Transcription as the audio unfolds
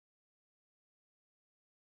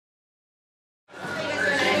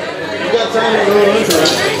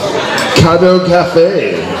Cadieux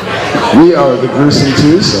Cafe. We are the Gruesome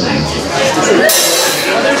Twosome.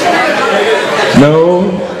 No,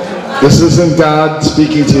 this isn't God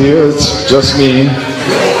speaking to you, it's just me.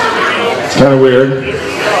 It's kind of weird.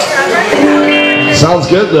 Sounds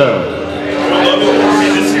good though.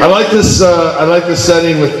 I like this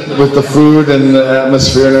setting with the food and the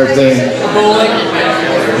atmosphere and everything.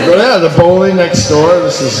 But yeah, the bowling next door,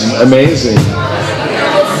 this is amazing.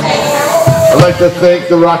 I'd like to thank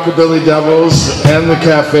the Rockabilly Devils and the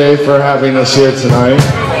cafe for having us here tonight.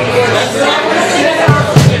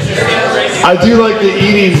 I do like the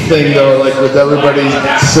eating thing though, like with everybody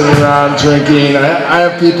sitting around drinking. I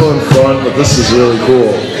have people in front, but this is really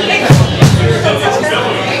cool.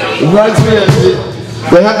 It reminds me of,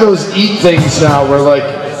 they have those eat things now where like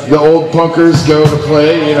the old punkers go to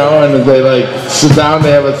play, you know, and they like sit down,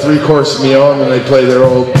 they have a 3-course meal and then they play their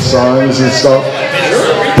old songs and stuff.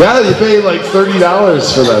 Yeah, you pay like $30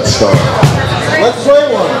 for that stuff. Let's play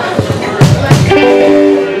one.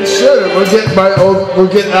 We should. We'll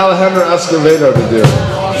get Alejandro Escovedo to do it.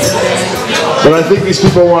 But I think these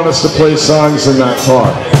people want us to play songs and not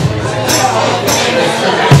talk.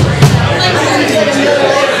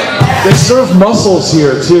 They serve mussels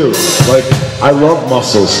here too. Like, I love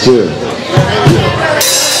mussels too.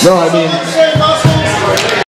 No, I mean,